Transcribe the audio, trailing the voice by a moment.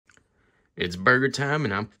It's burger time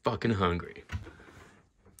and I'm fucking hungry.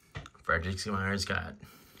 Frederik's Meijer's got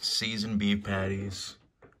seasoned beef patties,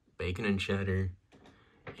 bacon and cheddar,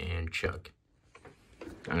 and chuck.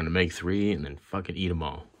 I'm gonna make 3 and then fucking eat them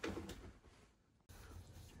all.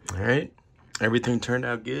 Alright, everything turned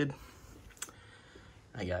out good.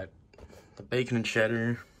 I got the bacon and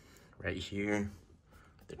cheddar right here,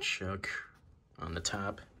 the chuck on the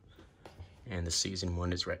top, and the seasoned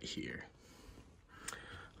one is right here.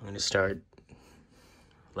 I'm gonna start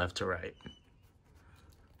left to right.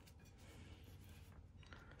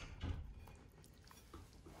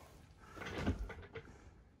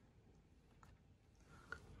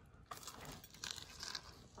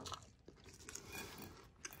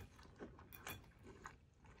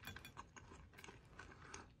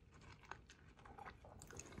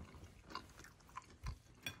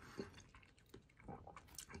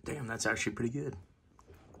 Damn, that's actually pretty good.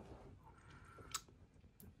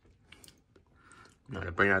 Now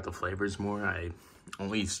to bring out the flavors more, I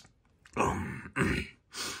only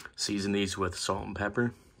season these with salt and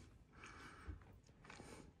pepper.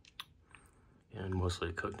 And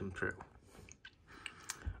mostly cooked them through.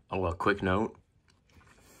 Oh, a quick note.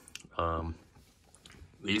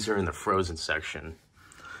 These are in the frozen section,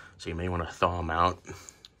 so you may want to thaw them out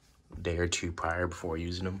a day or 2 prior before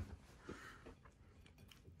using them.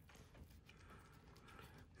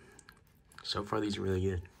 So far, these are really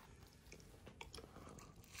good.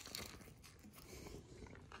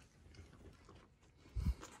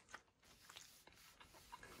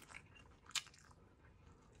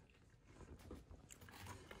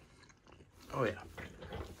 Oh yeah.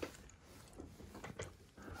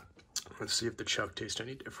 Let's see if the chuck tastes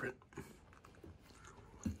any different.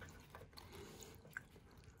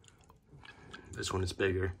 This one is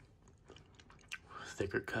bigger,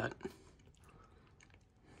 thicker cut.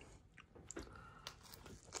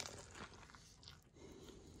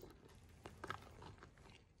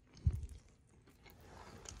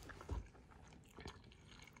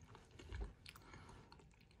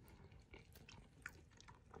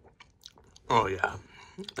 Oh yeah,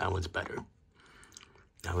 that one's better.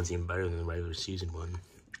 That one's even better than the regular seasoned one.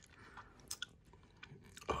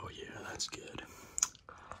 Oh yeah, that's good.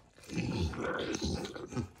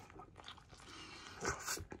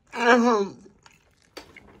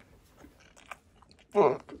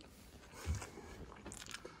 All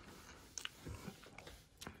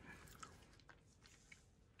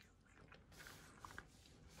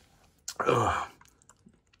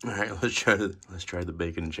right, let's try the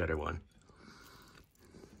bacon and cheddar one.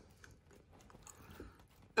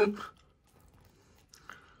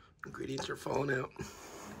 Ingredients are falling out.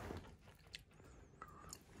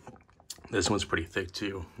 This one's pretty thick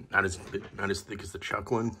too. Not as thick as the chuck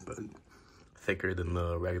one, but thicker than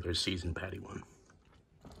the regular seasoned patty one.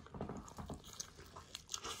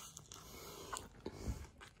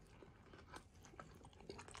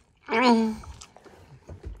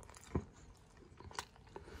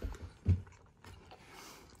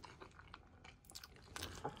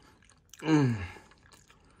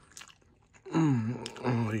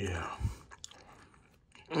 Oh yeah.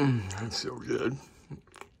 That's so good.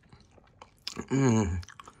 I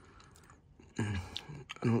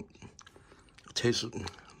don't taste it.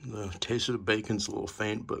 The taste of the bacon's a little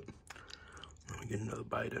faint, but let me get another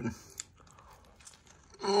bite in.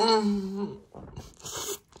 Oh,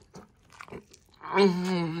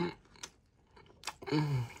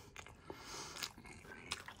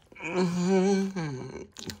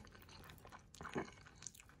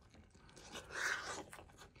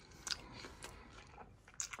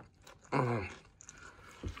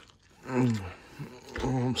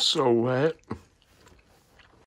 I'm so wet.